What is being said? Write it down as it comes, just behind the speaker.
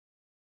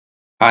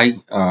Hi,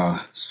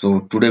 so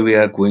today we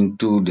are going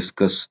to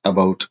discuss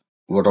about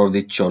what are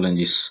the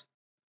challenges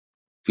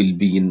will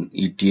be in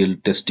ETL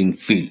testing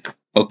field.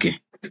 Okay,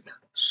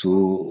 so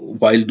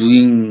while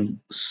doing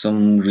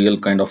some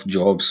real kind of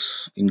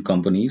jobs in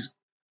companies,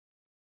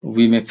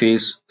 we may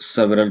face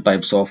several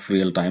types of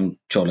real-time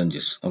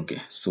challenges.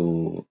 Okay,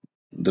 so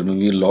there may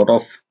be a lot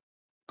of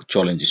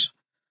challenges.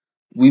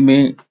 We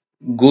may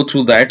go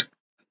through that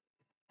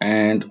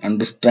and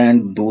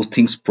understand those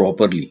things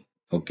properly.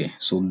 Okay,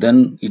 so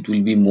then it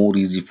will be more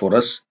easy for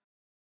us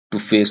to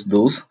face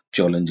those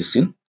challenges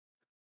in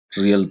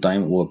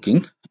real-time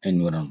working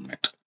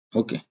environment.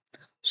 Okay,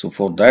 so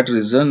for that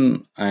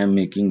reason I am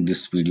making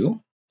this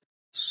video.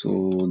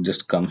 So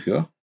just come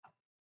here.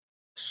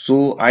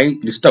 So I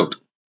list out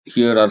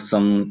here are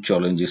some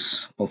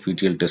challenges of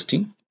ETL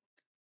testing.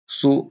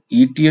 So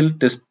ETL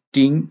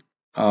testing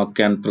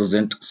can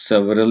present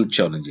several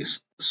challenges,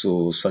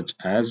 so such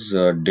as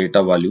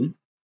data volume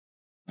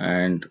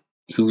and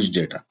huge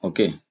data.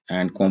 Okay,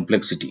 and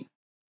complexity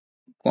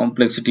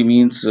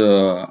means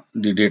the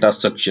data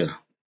structure,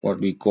 what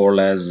we call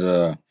as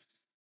the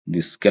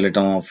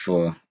skeleton of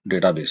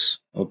database.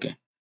 Okay,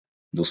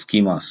 those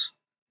schemas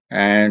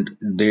and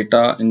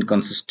data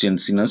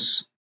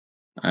inconsistencies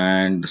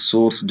and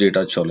source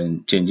data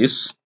challenge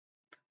changes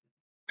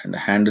and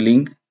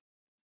handling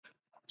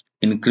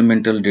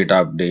incremental data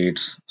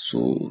updates.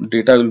 So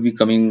data will be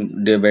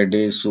coming day by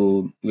day,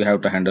 so we have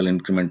to handle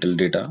incremental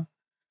data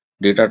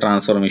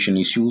transformation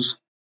issues,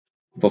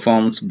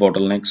 performance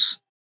bottlenecks,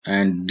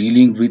 and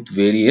dealing with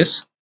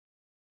various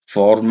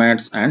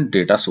formats and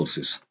data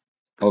sources.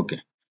 Okay,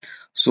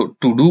 so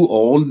to do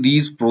all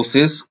these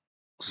process,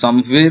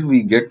 somewhere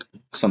we get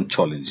some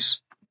challenges.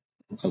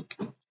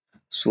 Okay,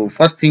 so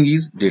first thing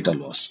is data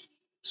loss.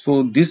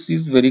 So this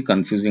is very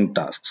confusing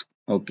tasks.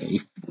 Okay,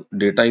 if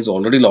data is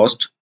already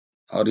lost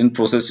or in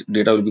process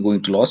data will be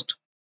going to lost,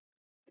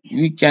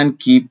 we can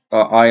keep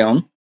an eye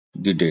on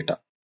the data.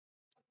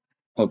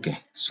 Okay,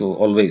 so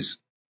always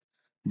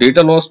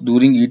data loss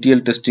during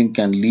ETL testing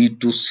can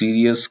lead to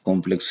serious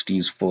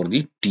complexities for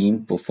the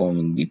team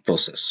performing the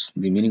process.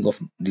 The meaning of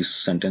this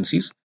sentence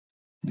is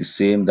the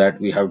same, that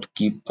we have to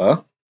keep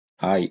a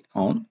eye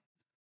on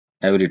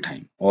every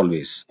time,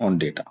 always on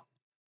data.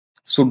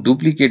 So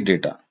duplicate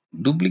data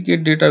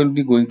will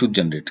be going to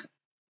generate.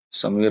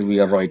 Somewhere we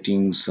are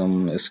writing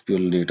some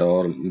SQL data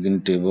or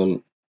within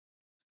table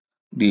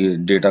the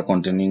data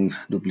containing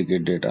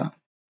duplicate data.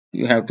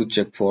 You have to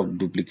check for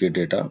duplicate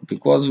data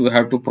because we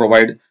have to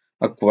provide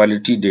a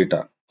quality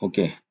data,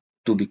 okay,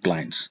 to the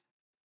clients.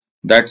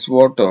 That's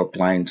what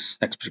clients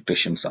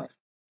expectations are,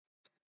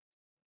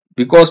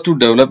 because to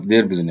develop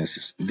their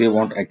businesses they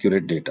want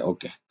accurate data.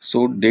 Okay,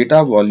 so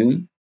data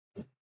volume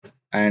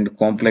and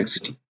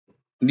complexity.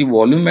 The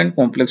volume and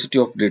complexity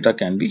of data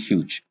can be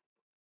huge.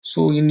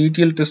 So in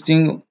ETL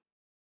testing,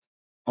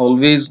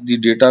 always the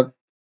data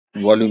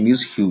volume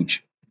is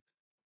huge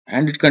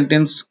and it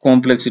contains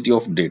complexity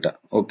of data.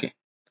 Okay,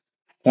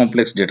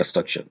 complex data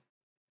structure.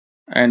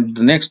 And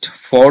the next,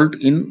 fault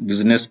in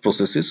business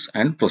processes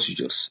and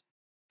procedures.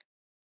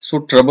 So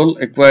trouble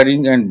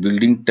acquiring and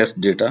building test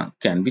data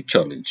can be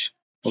challenged.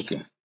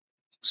 Okay,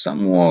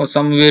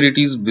 somewhere it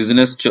is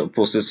business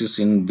processes,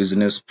 in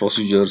business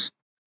procedures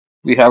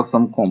we have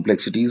some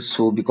complexities,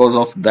 so because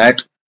of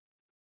that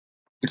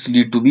it's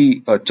lead to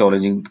be a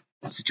challenging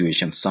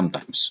situation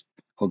sometimes.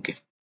 Okay,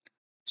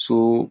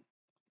 so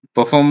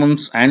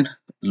performance and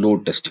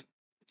load testing.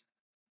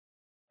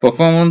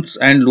 Performance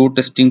and load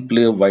testing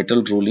play a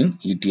vital role in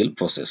ETL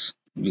process,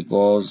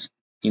 because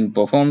in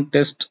perform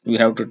test we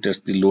have to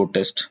test the load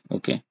test.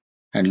 Okay,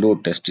 and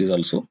load test is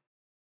also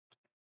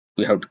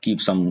we have to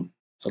keep some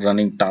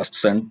running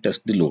tasks and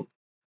test the load.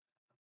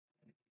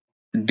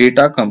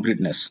 Data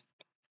completeness.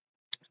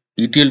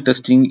 ETL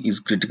testing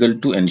is critical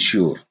to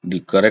ensure the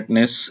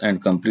correctness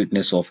and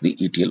completeness of the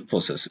ETL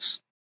processes.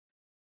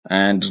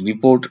 And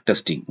report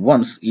testing.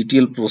 Once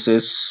ETL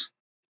process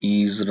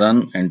is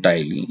run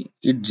entirely,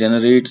 it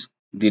generates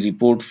the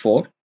report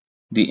for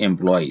the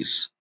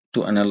employees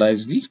to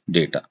analyze the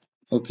data.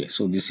 Okay,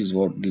 so this is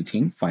what the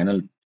thing,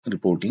 final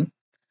reporting.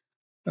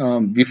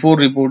 Before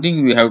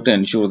reporting, we have to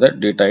ensure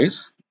that data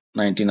is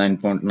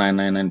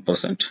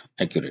 99.999%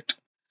 accurate.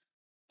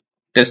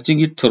 Testing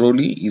it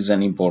thoroughly is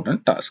an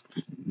important task.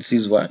 This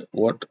is why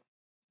what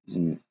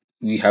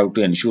we have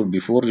to ensure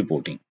before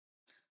reporting.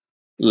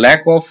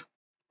 Lack of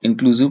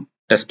inclusive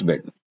test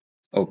bed.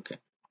 Okay.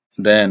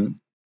 Then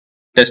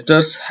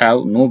testers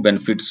have no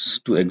benefits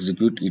to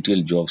execute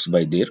ETL jobs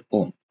by their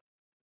own.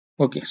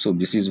 Okay, so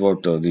this is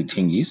what the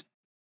thing is.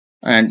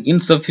 And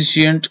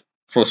insufficient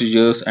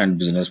procedures and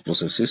business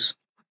processes.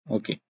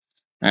 Okay.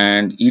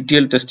 And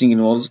ETL testing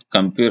involves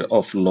compare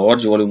of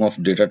large volume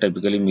of data,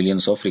 typically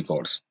millions of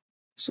records.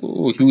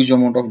 So huge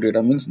amount of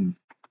data means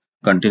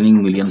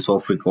containing millions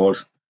of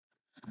records.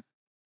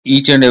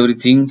 Each and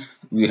everything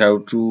we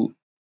have to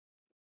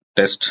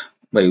test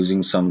by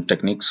using some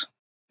techniques.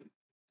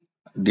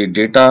 The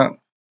data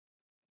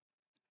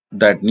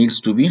that needs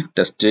to be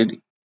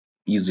tested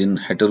is in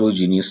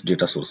heterogeneous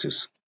data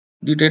sources.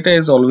 The data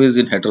is always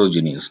in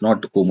heterogeneous,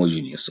 not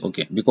homogeneous.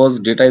 Okay, because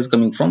data is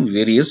coming from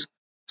various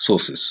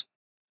sources.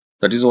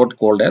 That is what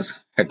called as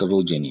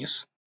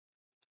heterogeneous.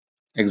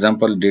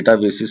 Example,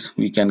 databases,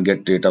 we can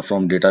get data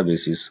from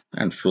databases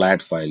and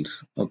flat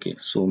files. Okay,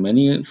 so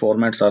many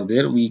formats are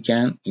there. We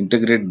can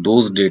integrate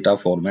those data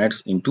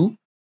formats into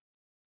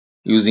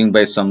using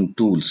by some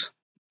tools,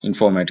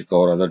 Informatica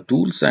or other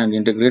tools, and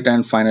integrate,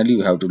 and finally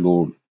we have to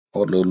load,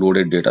 or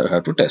loaded data we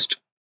have to test.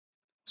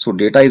 So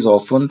data is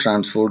often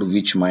transferred,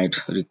 which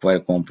might require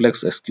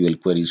complex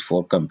SQL queries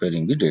for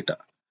comparing the data.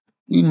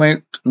 We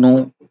might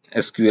know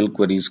SQL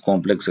queries,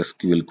 complex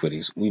SQL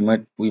queries. We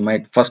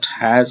might first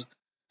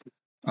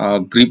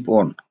grip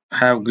on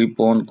have grip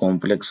on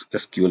complex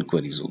SQL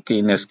queries. Okay,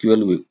 in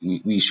SQL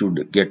we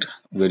should get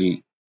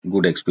very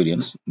good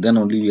experience. Then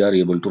only we are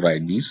able to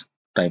write these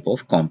type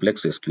of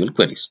complex SQL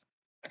queries.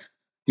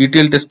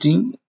 ETL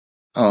testing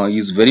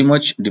is very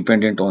much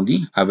dependent on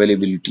the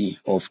availability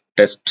of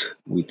test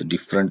with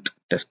different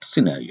test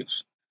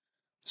scenarios.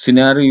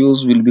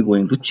 Scenarios will be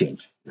going to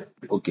change.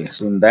 Okay,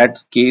 so in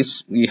that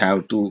case, we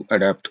have to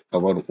adapt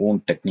our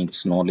own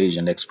techniques, knowledge,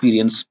 and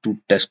experience to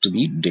test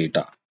the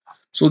data.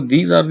 So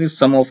these are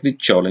some of the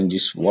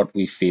challenges what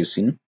we face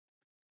in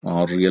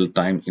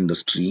real-time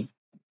industry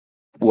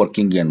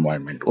working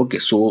environment. Okay,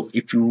 so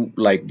if you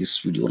like this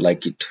video,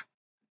 like it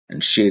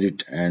and share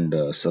it,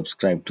 and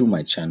subscribe to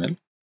my channel.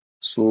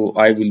 So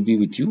I will be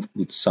with you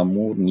with some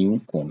more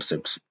new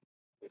concepts.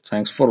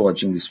 Thanks for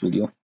watching this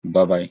video.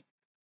 Bye bye.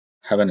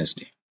 Have a nice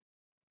day.